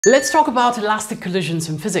Let's talk about elastic collisions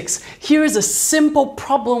in physics. Here is a simple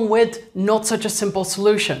problem with not such a simple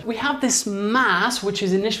solution. We have this mass which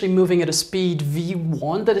is initially moving at a speed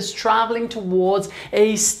v1 that is traveling towards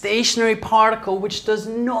a stationary particle which does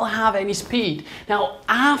not have any speed. Now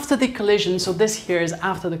after the collision, so this here is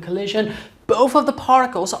after the collision, both of the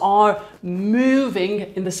particles are moving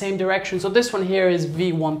in the same direction. So this one here is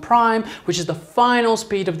v1 prime, which is the final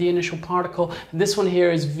speed of the initial particle. And this one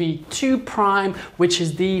here is v2 prime, which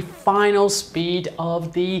is the final speed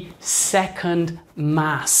of the second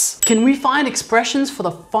mass. Can we find expressions for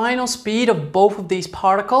the final speed of both of these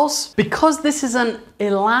particles? Because this is an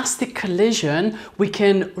elastic collision, we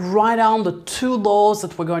can write down the two laws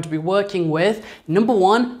that we're going to be working with. Number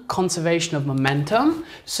one, conservation of momentum.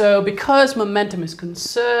 So because momentum is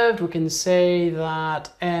conserved, we can say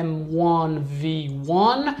that m1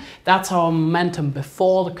 v1, that's our momentum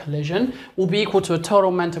before the collision, will be equal to a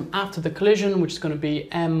total momentum after the collision, which is going to be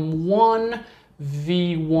m1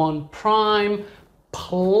 v1 prime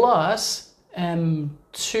plus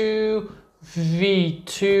m2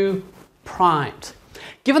 v2 primed.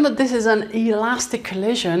 Given that this is an elastic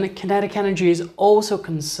collision, kinetic energy is also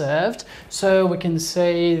conserved. So we can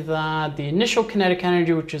say that the initial kinetic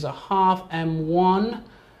energy, which is a half m1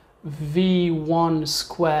 v1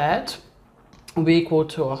 squared, will be equal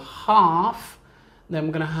to a half. Then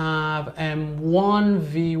we're going to have m1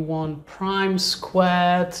 v1 prime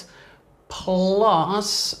squared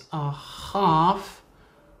plus a half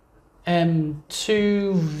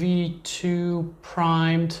m2 v2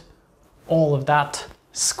 primed, all of that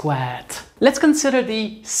squared. Let's consider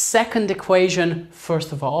the second equation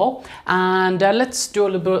first of all, and let's do a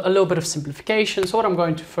little bit of simplification. So what I'm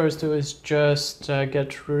going to first do is just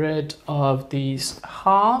get rid of these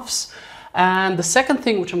halves. And the second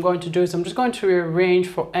thing which I'm going to do is I'm just going to rearrange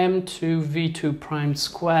for m2 v2 prime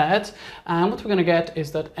squared. And what we're going to get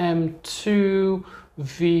is that m2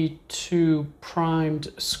 v2 primed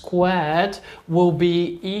squared will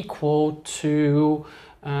be equal to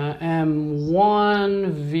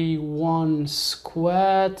m1 v1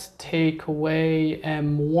 squared take away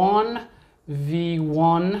m1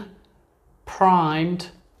 v1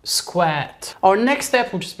 primed squared. Our next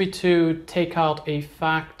step will just be to take out a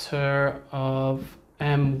factor of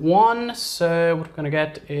m1. So what we're going to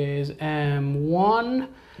get is m1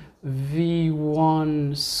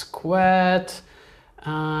 v1 squared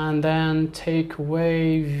and then take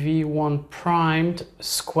away v1 primed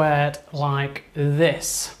squared like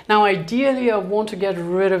this. Now ideally I want to get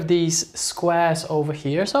rid of these squares over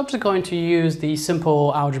here, so I'm just going to use the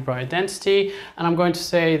simple algebra identity, and I'm going to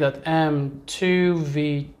say that m2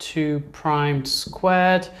 v2 primed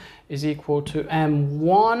squared is equal to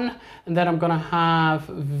m1, and then I'm going to have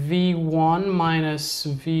v1 minus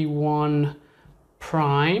v1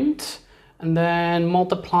 primed, and then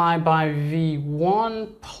multiply by v1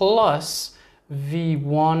 plus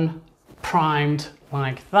v1 primed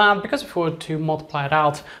like that, because if we were to multiply it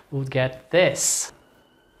out, we'll get this.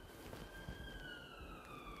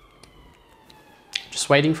 Just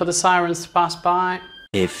waiting for the sirens to pass by.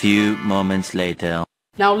 A few moments later.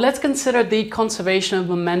 Now let's consider the conservation of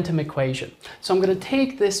momentum equation. So I'm going to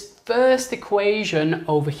take this first equation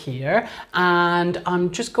over here and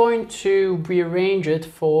I'm just going to rearrange it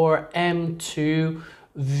for m2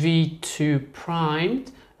 v2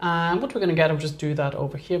 primed. And what we're going to get, I'll just do that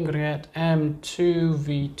over here. I'm going to get m2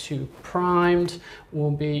 v2 primed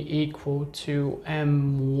will be equal to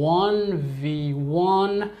m1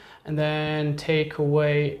 v1 and then take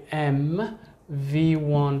away m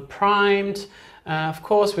v1 primed. Of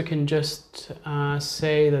course, we can just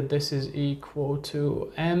say that this is equal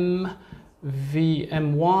to m1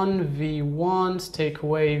 v1 take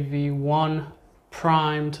away v1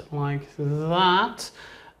 primed like that,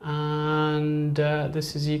 and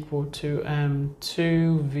this is equal to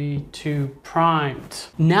m2 v2 primed.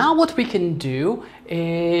 Now what we can do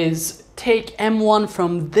is take m1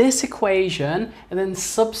 from this equation and then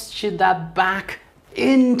substitute that back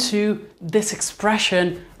into this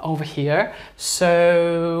expression over here.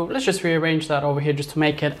 So let's just rearrange that over here just to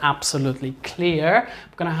make it absolutely clear.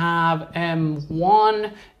 I'm going to have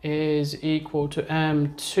m1 is equal to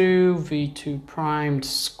m2 v2 primed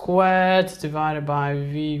squared divided by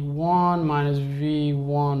v1 minus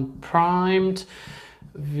v1 primed,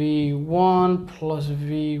 v1 plus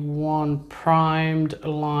v1 primed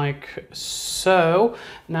like so.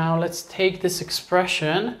 Now let's take this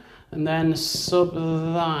expression and then sub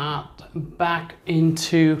that back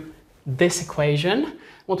into this equation.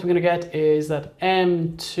 What we're going to get is that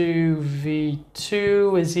m2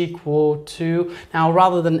 v2 is equal to, now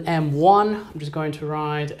rather than m1, I'm just going to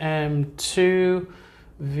write m2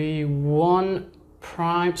 v1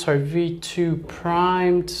 prime, sorry, v2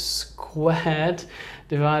 primed squared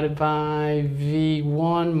divided by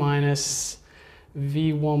v1 minus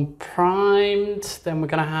v1 primed. Then we're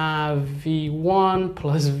going to have v1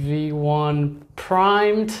 plus v1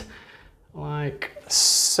 primed, like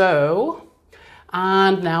so.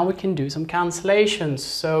 And now we can do some cancellations.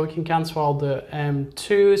 So we can cancel out the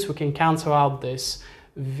m2s, we can cancel out this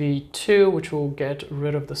v2, which will get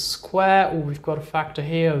rid of the square. Or we've got a factor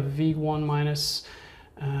here of v1 minus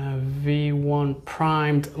v1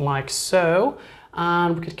 primed, like so.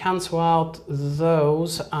 And we could cancel out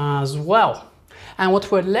those as well. And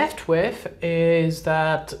what we're left with is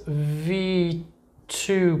that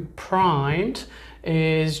v2 primed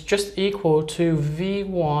is just equal to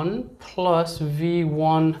v1 plus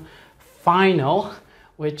v1 final,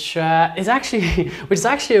 which is actually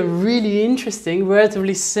a really interesting,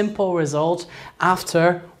 relatively simple result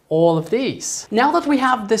after all of these. Now that we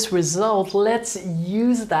have this result, let's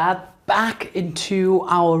use that back into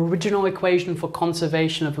our original equation for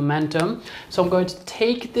conservation of momentum. So I'm going to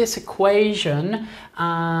take this equation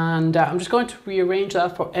and I'm just going to rearrange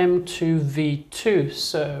that for m2v2.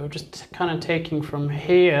 So just kind of taking from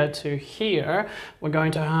here to here, we're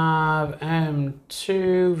going to have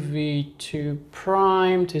m2v2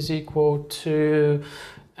 primed is equal to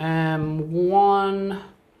m1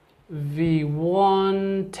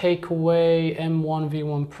 v1 take away m1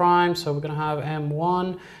 v1 prime. So we're going to have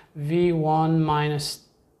m1 v1 minus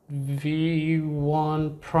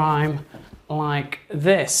v1 prime, like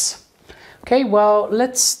this. Okay, well,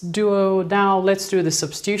 let's do the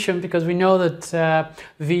substitution, because we know that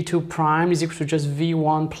v2 prime is equal to just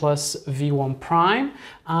v1 plus v1 prime,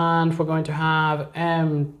 and we're going to have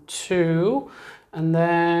m2 and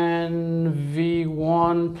then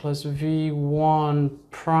v1 plus v1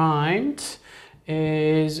 primed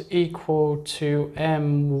is equal to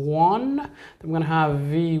m1. Then we're going to have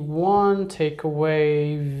v1 take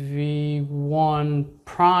away v1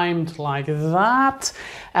 primed, like that.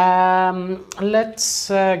 Let's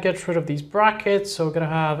get rid of these brackets. So we're going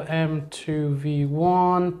to have m2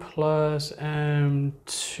 v1 plus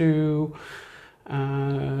m2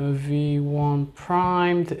 v1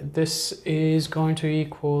 primed. This is going to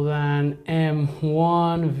equal then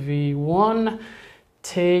m1 v1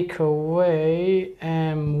 take away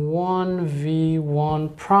m1 v1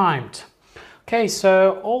 primed. Okay,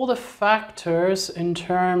 so all the factors in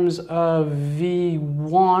terms of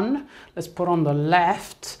v1, let's put on the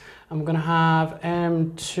left. I'm going to have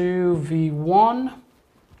m2 v1,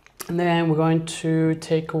 and then we're going to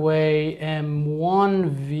take away m1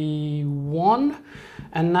 v1.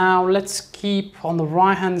 And now let's keep on the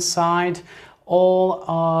right hand side all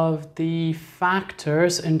of the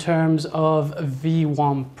factors in terms of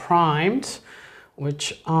v1 primed,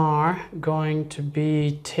 which are going to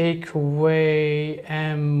be take away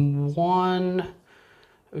m1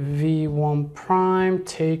 v1 prime,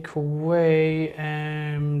 take away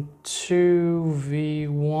m2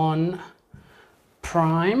 v1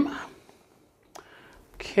 prime.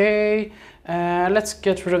 Okay, let's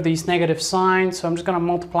get rid of these negative signs. So I'm just going to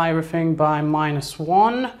multiply everything by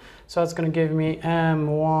 -1. So that's going to give me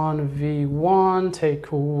m1 v1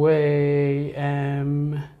 take away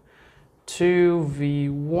m2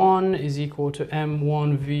 v1 is equal to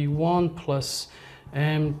m1 v1 plus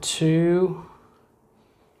m2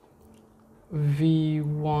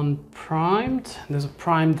 v1 primed. There's a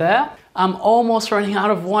prime there. I'm almost running out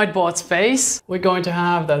of whiteboard space. We're going to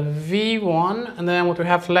have that v1, and then what we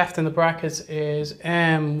have left in the brackets is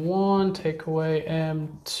m1 take away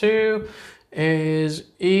m2 is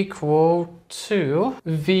equal to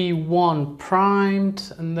v1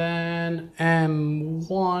 primed, and then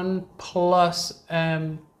m1 plus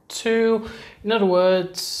m2. In other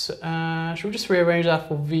words, should we just rearrange that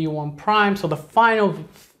for v1 prime? So the final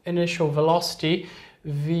initial velocity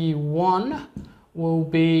v1 will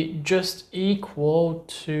be just equal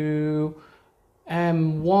to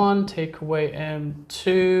m1 take away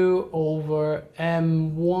m2 over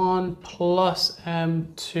m1 plus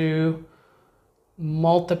m2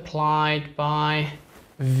 multiplied by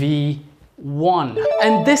v1.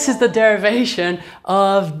 And this is the derivation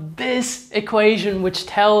of this equation, which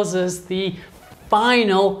tells us the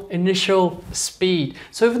final initial speed.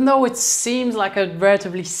 So even though it seems like a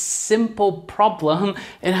relatively simple problem,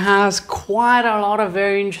 it has quite a lot of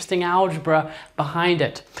very interesting algebra behind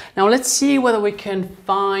it. Now let's see whether we can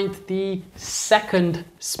find the second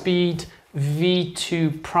speed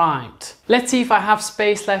v2 primed. Let's see if I have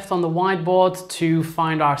space left on the whiteboard to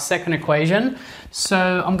find our second equation.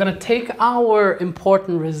 So I'm going to take our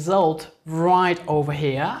important result right over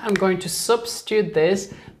here. I'm going to substitute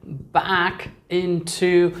this back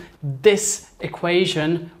into this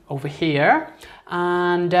equation over here.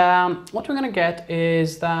 And what we're going to get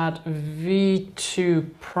is that V2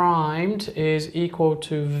 primed is equal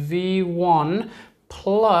to V1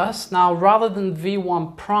 plus, now rather than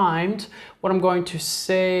V1 primed, what I'm going to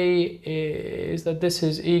say is that this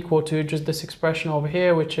is equal to just this expression over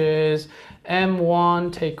here, which is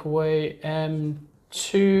M1 take away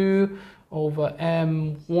M2 over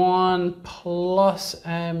M1 plus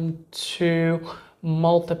M2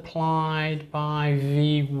 multiplied by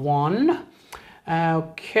V1.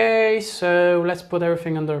 Okay, so let's put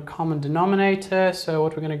everything under a common denominator. So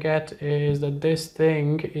what we're going to get is that this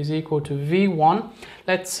thing is equal to V1.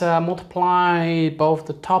 Let's multiply both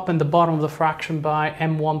the top and the bottom of the fraction by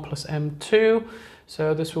M1 plus M2.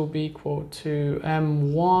 So this will be equal to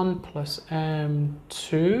M1 plus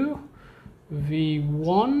M2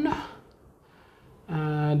 V1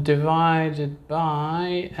 divided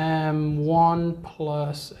by M1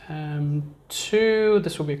 plus M2,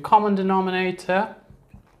 this will be a common denominator,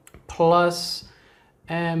 plus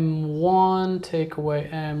M1 take away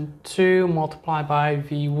M2 multiplied by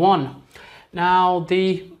V1. Now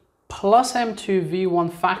the plus M2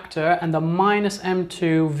 V1 factor and the minus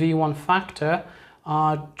M2 V1 factor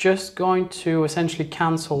are just going to essentially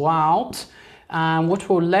cancel out. And what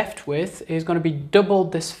we're left with is going to be double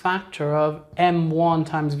this factor of M1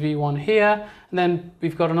 times V1 here. And then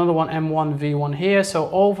we've got another one, M1 V1 here. So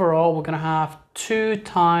overall, we're going to have 2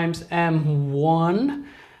 times M1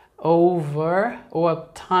 over, or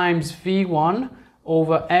times V1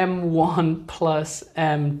 over M1 plus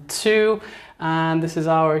M2. And this is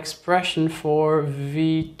our expression for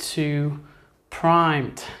V2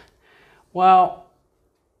 primed. Well,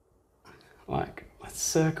 let's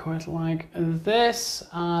circle it like this,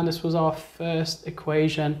 and this was our first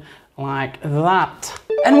equation like that.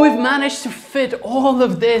 And we've managed to fit all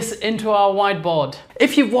of this into our whiteboard.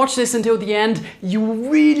 If you've watched this until the end, you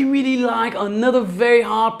really like another very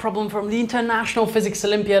hard problem from the International Physics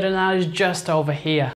Olympiad, and that is just over here.